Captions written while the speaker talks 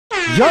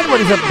John,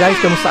 what is up guys?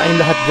 Kamusta kayong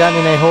lahat dyan?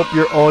 And I hope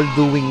you're all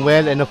doing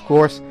well. And of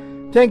course,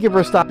 thank you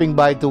for stopping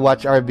by to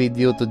watch our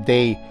video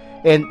today.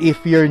 And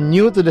if you're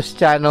new to this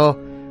channel,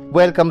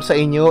 welcome sa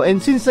inyo. And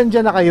since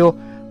nandyan na kayo,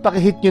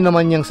 pakihit nyo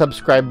naman yung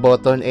subscribe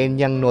button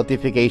and yung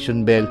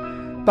notification bell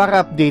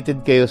para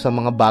updated kayo sa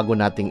mga bago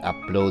nating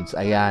uploads.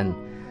 Ayan.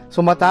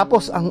 So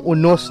matapos ang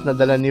unos na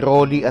dala ni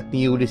Rolly at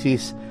ni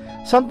Ulysses,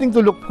 something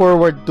to look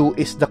forward to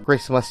is the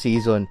Christmas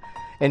season.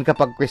 And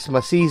kapag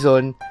Christmas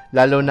season,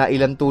 lalo na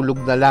ilang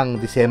tulog na lang,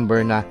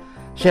 December na,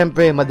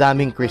 syempre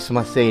madaming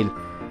Christmas sale.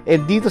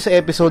 And dito sa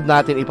episode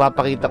natin,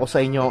 ipapakita ko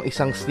sa inyo ang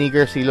isang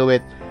sneaker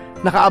silhouette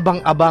na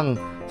kaabang-abang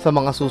sa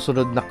mga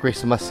susunod na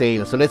Christmas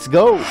sale. So let's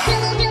go!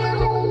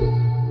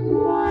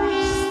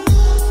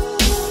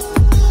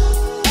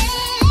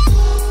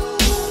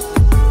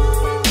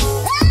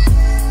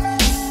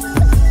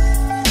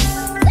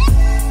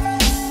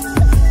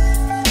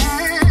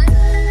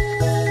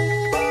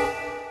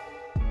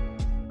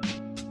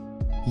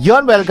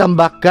 Yon, welcome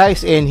back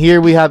guys, and here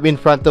we have in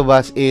front of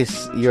us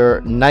is your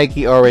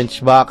Nike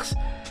orange box,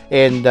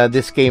 and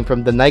this came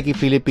from the Nike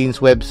Philippines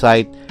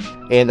website,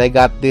 and I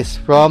got this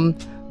from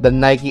the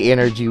Nike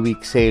Energy Week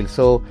sale.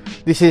 So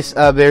this is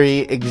a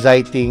very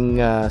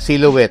exciting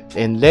silhouette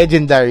and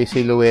legendary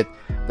silhouette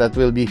that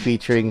we'll be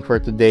featuring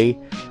for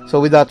today. So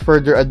without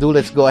further ado,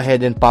 let's go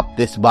ahead and pop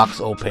this box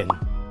open.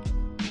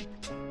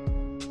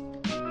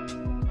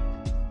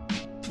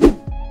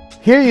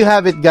 Here you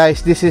have it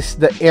guys, this is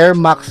the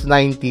Airmax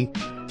 90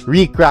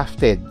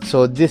 Recrafted.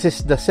 So this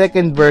is the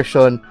second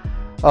version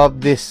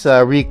of this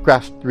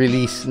Recraft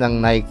release ng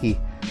Nike.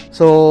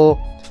 So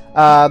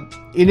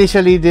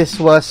initially this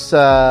was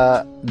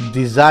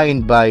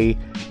designed by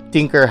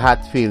Tinker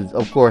Hatfield.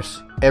 Of course,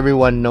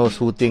 everyone knows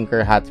who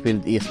Tinker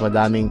Hatfield is.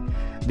 Madaming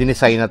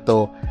dinesign na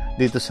to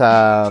dito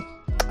sa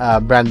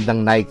brand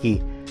ng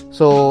Nike.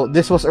 So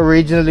this was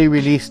originally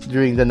released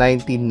during the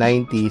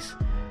 1990s,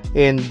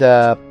 and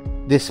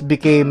this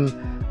became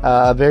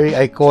a very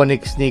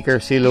iconic sneaker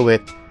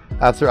silhouette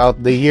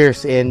throughout the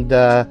years, and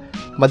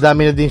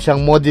madami na din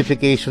siyang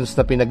modifications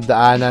na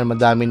pinagdaanan,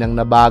 madami nang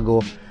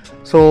nabago.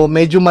 So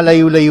medyo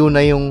malayo-layo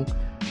na yung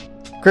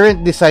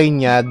current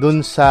design niya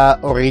dun sa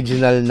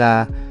original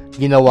na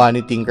ginawa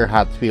ni Tinker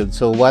Hatfield.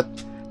 So what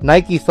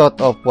Nike thought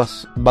of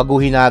was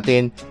baguhin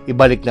natin,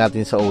 ibalik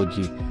natin sa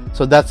OG.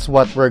 So that's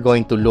what we're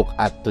going to look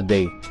at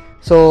today.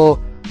 So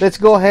let's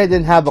go ahead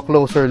and have a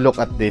closer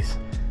look at this.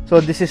 So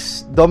this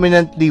is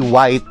dominantly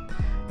white,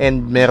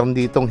 and meron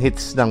ditong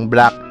hits ng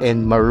black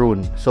and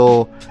maroon.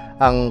 So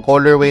ang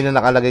colorway na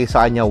nakalagay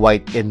sa kanya,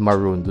 white and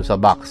maroon do sa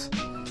box.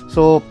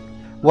 So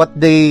what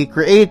they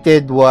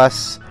created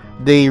was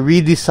they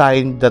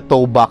redesigned the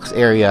toe box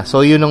area.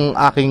 So yun ang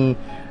aking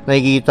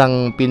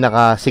nakikitang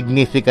pinaka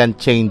significant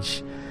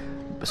change.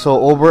 So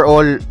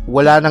overall,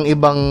 wala nang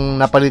ibang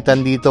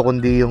napalitan dito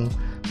kundi yung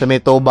sa may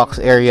toe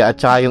box area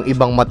at saka yung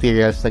ibang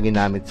materials na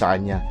ginamit sa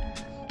kanya.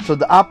 So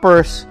the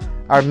uppers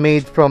are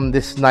made from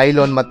this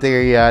nylon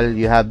material.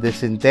 You have this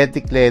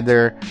synthetic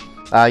leather,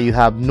 you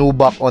have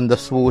nubuck on the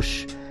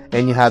swoosh,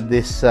 and you have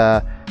this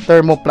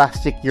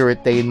thermoplastic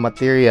urethane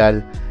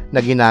material na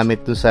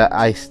ginamit to sa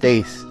eye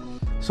stays.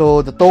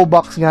 So the toe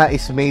box nga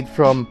is made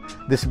from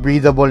this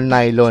breathable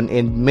nylon,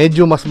 and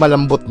medyo mas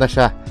malambot na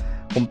siya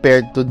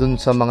compared to dun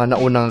sa mga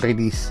naunang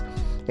release.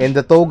 And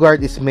the toe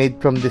guard is made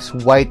from this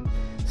white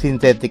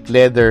synthetic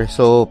leather.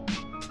 So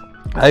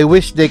I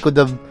wish they could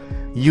have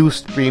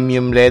used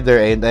premium leather,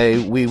 and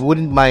we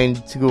wouldn't mind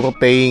siguro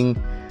paying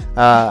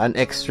an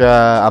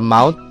extra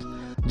amount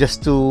just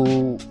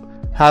to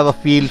have a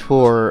feel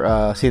for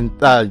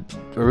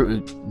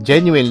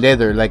genuine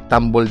leather, like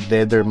tumbled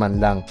leather man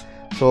lang.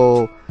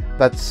 So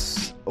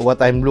that's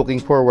what I'm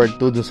looking forward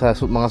to dun sa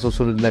mga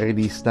susunod na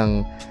release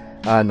ng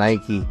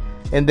Nike.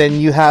 And then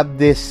you have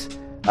this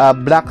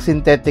black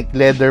synthetic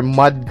leather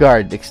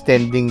mudguard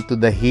extending to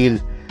the heel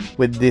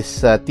with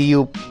this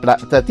TPU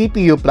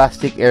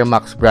plastic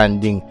Airmax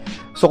branding.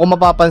 So kung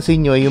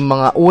mapapansin nyo, yung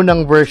mga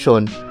unang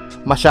version,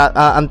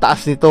 ang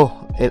taas nito,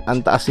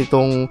 ang taas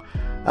nitong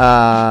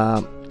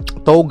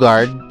toe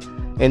guard,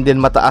 and then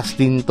mataas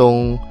din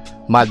tong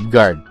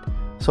mudguard.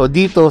 So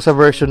dito sa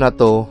version na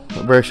to,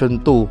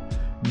 version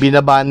 2,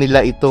 binaba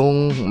nila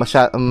itong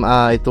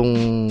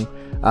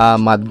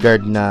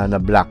mudguard na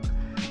black.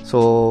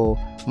 So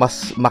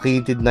mas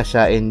makitid na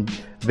siya, and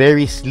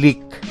very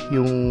sleek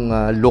yung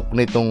look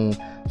nitong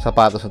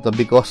sapatos na to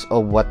because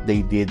of what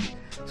they did.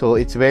 So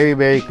it's very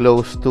very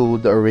close to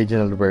the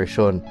original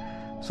version.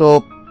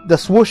 So the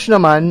swoosh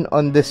naman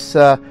on this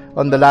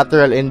on the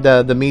lateral and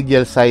the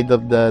medial side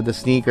of the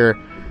sneaker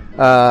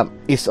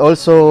is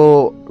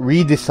also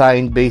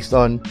redesigned based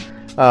on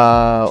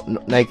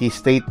Nike's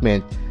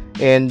statement,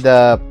 and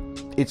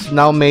it's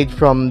now made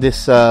from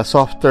this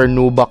softer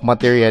nubuck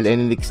material,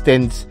 and it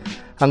extends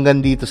hanggang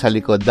dito sa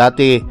likod.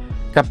 Dati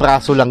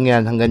kapraso lang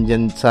yan hanggang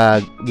dyan sa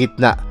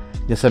gitna,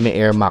 dyan sa may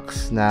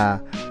Airmax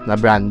na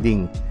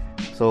branding.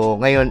 So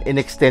ngayon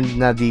in-extend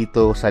na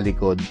dito sa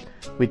likod,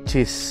 which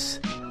is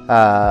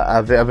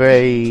a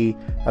very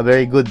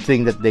good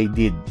thing that they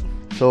did.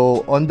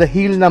 So on the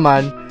heel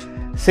naman,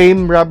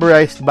 same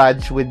rubberized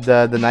badge with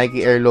the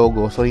Nike Air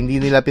logo. So hindi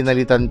nila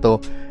pinalitan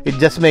to. It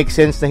just makes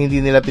sense na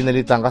hindi nila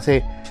pinalitan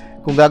kasi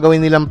kung gagawin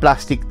nilang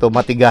plastic to,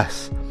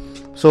 matigas.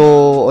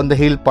 So on the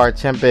heel part,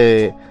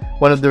 syempre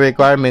one of the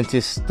requirements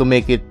is to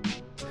make it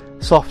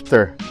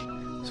softer.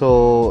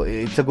 So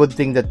it's a good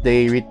thing that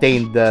they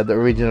retained the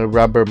original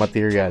rubber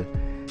material.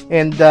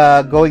 And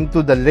going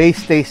to the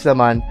lace stays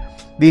naman,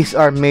 these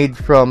are made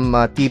from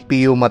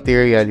TPU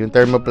material, yung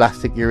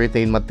thermoplastic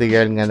urethane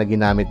material nga na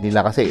ginamit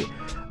nila. Kasi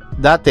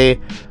dati,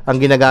 ang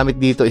ginagamit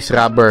dito is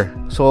rubber.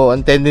 So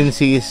ang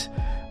tendency is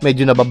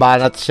medyo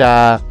nababanat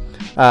siya,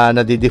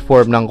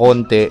 nadideform ng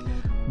konti.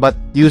 But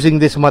using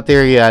this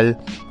material,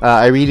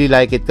 I really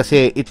like it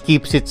kasi it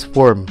keeps its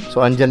form.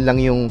 So andyan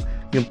lang yung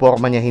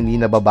forma niya, hindi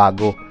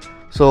nababago.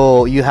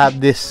 So you have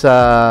this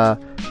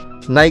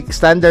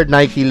standard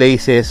Nike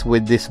laces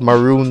with this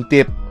maroon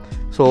tip.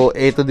 So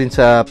ito din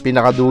sa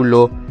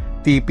pinakadulo,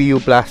 TPU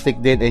plastic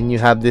din, and you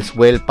have this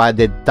well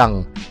padded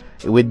tongue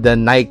with the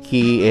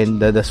Nike and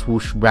the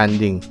swoosh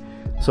branding.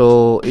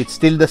 So it's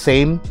still the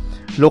same.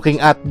 Looking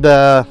at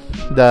the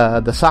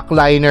sock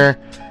liner,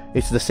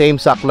 it's the same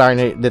sock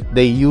liner that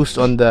they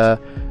used on the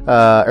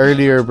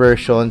earlier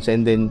versions,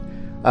 and then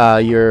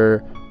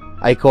your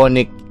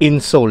iconic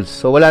insoles.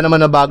 So wala naman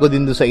na bago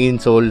din do sa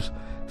insoles.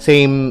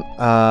 Same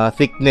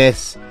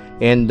thickness,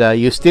 and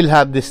you still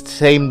have this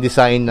same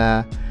design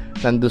na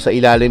nando sa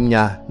ilalim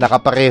niya,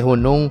 nakapareho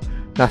nung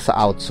nasa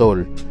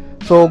outsole.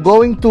 So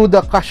going to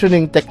the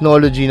cushioning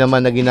technology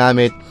naman na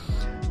ginamit,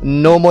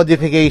 no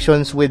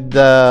modifications with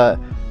the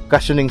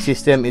cushioning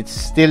system. It's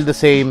still the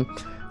same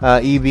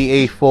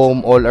EVA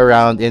foam all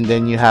around, and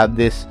then you have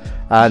this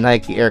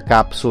Nike Air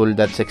capsule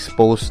that's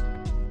exposed.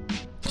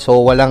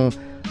 So walang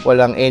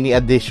any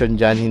addition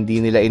dyan,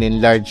 hindi nila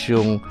in-enlarge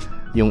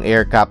yung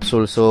air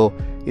capsule. So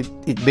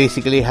it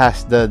basically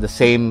has the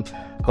same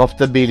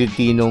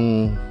comfortability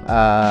nung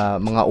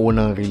mga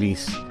unang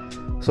release.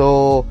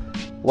 So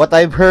what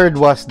I've heard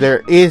was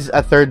there is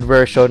a third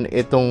version,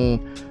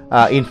 itong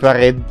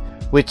infrared,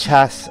 which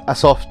has a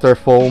softer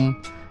foam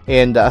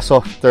and a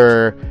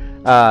softer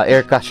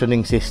air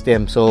cushioning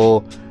system.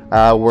 So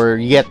we're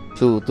yet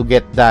to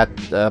get that.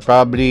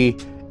 Probably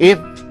if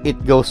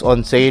it goes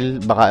on sale,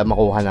 baka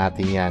makuha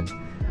natin yan.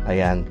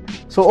 Ayan.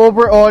 So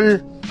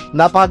overall,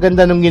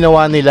 napakaganda nung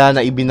ginawa nila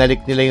na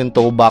ibinalik nila yung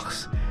toe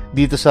box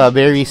dito sa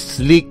very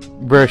sleek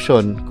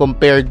version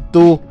compared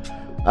to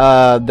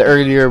the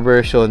earlier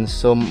versions.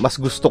 So mas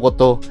gusto ko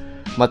to,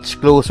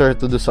 much closer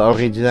to the sa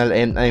original,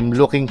 and I'm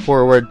looking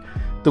forward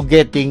to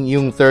getting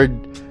yung third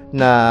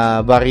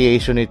na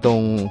variation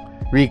itong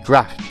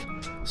Recraft.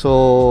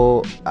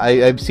 So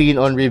I've seen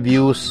on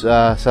reviews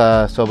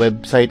sa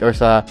website or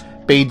sa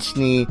page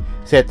ni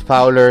Seth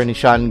Fowler, ni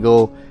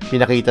Shango,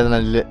 pinakita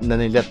na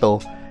nila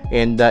to,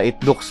 and it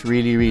looks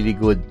really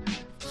good.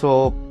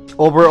 So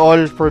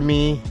overall for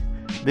me,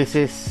 this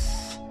is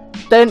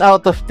 10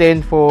 out of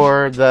 10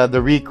 for the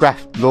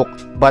Recraft look,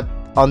 but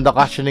on the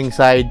cushioning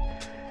side,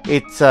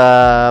 it's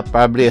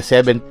probably a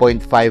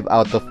 7.5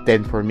 out of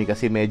 10 for me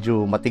kasi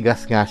medyo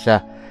matigas nga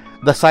siya.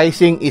 The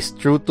sizing is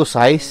true to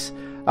size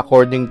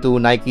according to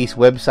Nike's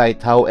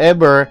website.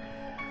 However,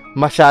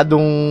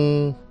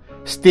 masyadong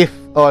stiff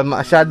o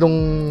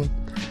masyadong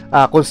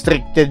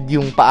constricted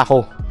yung paa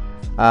ko.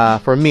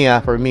 For me,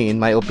 in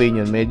my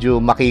opinion,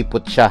 medyo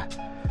makipot siya.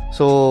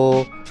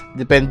 So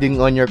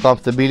depending on your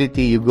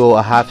comfortability, you go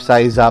a half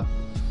size up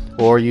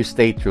or you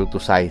stay true to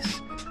size.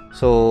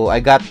 So I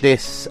got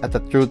this at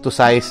a true to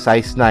size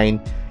 9,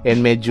 and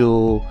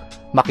medyo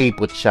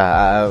makipot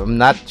siya. I'm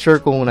not sure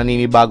kung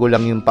naninibago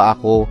lang yung paa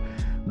ko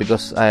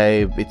because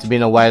it's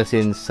been a while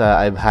since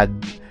I've had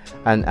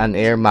an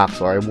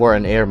Airmax, or I wore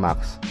an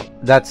Airmax.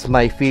 That's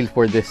my feel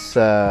for this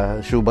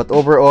shoe, but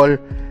overall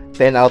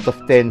 10 out of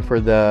 10 for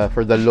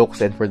the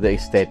looks and for the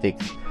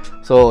aesthetics.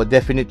 So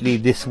definitely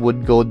this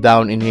would go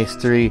down in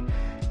history,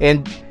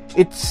 and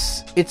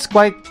it's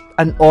quite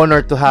an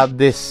honor to have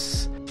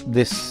this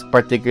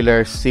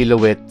particular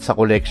silhouette sa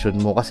collection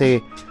mo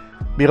kasi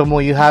biro mo,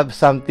 you have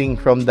something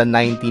from the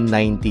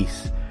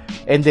 1990s,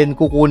 and then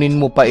kukunin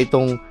mo pa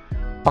itong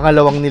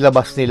pangalawang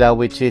nilabas nila,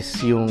 which is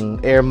yung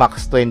Air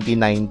Max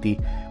 2090,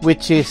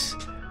 which is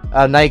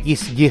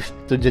Nike's gift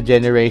to the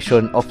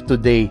generation of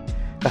today.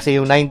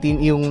 Kasi yung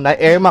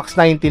Air Max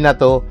 90 na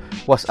to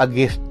was a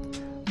gift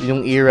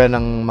yung era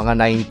ng mga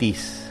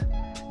 90s,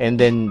 and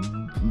then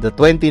the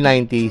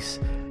 2090s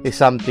is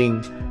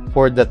something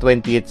for the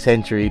 20th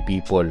century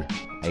people.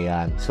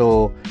 Ayan.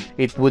 So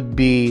it would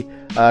be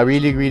a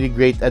really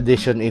great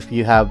addition if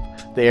you have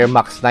the Air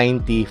Max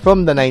 90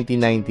 from the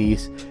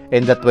 1990s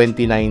and the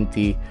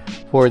 2090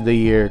 for the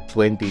year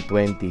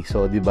 2020.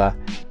 So di ba,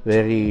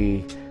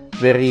 very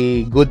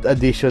good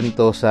addition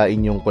to sa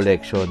inyong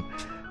collection.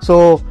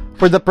 So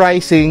for the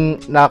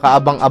pricing,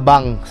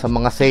 nakaabang-abang sa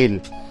mga sale.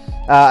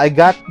 I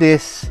got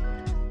this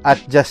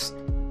at just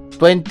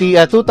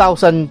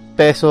 2,000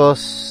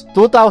 pesos,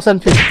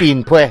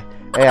 2015 pwe.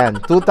 Ayan,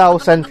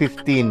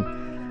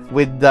 2015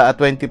 with a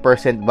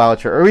 20%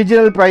 voucher.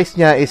 Original price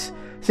niya is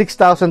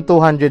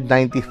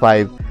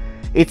 6,295,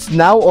 It's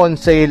now on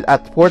sale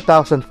at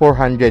 4,409.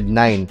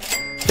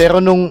 Pero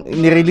nung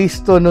nirelease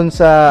to nun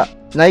sa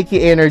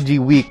Nike Energy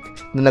Week,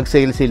 nung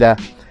nag-sale sila,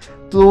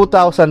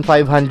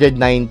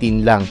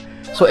 2,519 lang.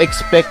 So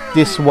expect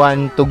this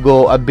one to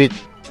go a bit,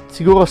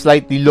 siguro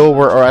slightly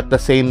lower or at the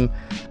same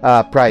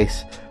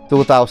price,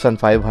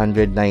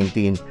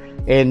 2,519.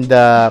 And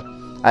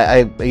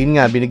yun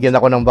nga, binigyan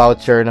ako ng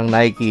voucher ng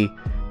Nike.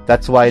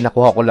 That's why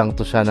nakuha ko lang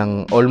to siya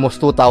ng almost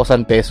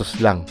 2,000 pesos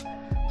lang.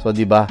 So,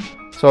 di ba?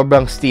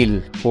 Sobrang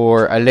steal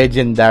for a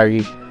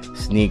legendary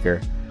sneaker.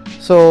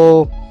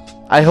 So,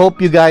 I hope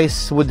you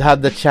guys would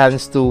have the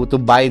chance to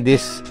buy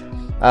this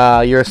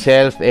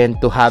yourself and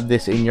to have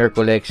this in your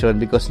collection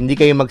because hindi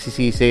kayo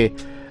magsisisi.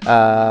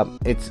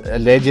 It's a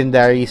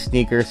legendary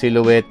sneaker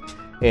silhouette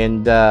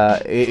and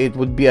it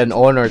would be an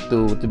honor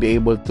to be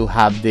able to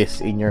have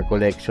this in your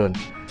collection.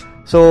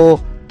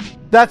 So,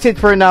 that's it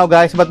for now,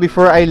 guys. But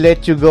before I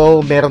let you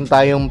go, meron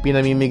tayong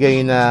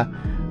pinamimigay na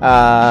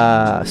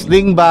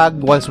sling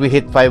bag once we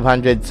hit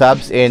 500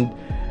 subs and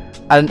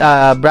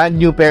a brand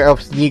new pair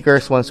of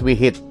sneakers once we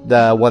hit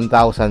the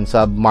 1,000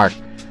 sub mark.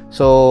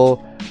 So,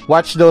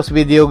 watch those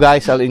video,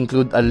 guys. I'll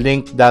include a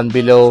link down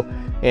below.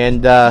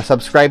 And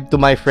subscribe to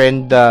my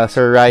friend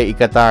Sir Rai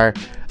Icatar.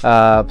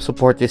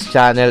 Support his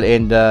channel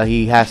and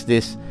he has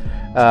this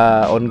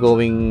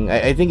ongoing,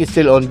 I think it's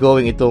still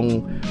ongoing,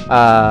 itong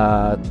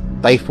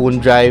typhoon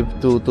drive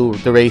to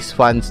raise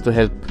funds to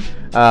help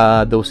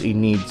those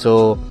in need.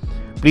 So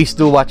please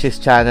do watch his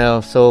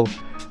channel. So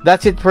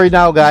that's it for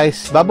now,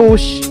 guys.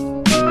 Babush!